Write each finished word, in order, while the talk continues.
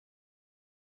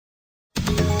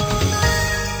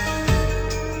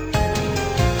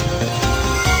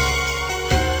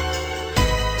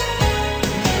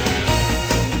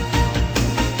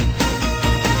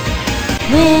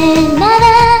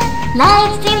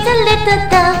little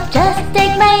dove, just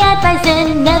take my advice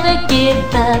and never give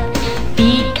up,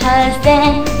 because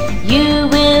then you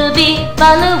will be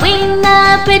following the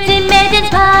pretty maiden's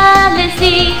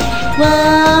policy.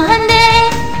 One day,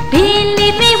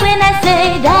 believe me when I say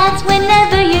that's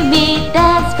whenever you meet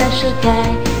that special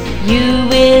guy, you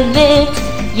will lift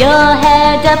your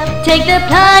head up, take the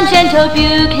plunge and hope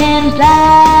you can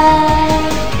fly.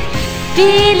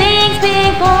 Feelings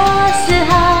before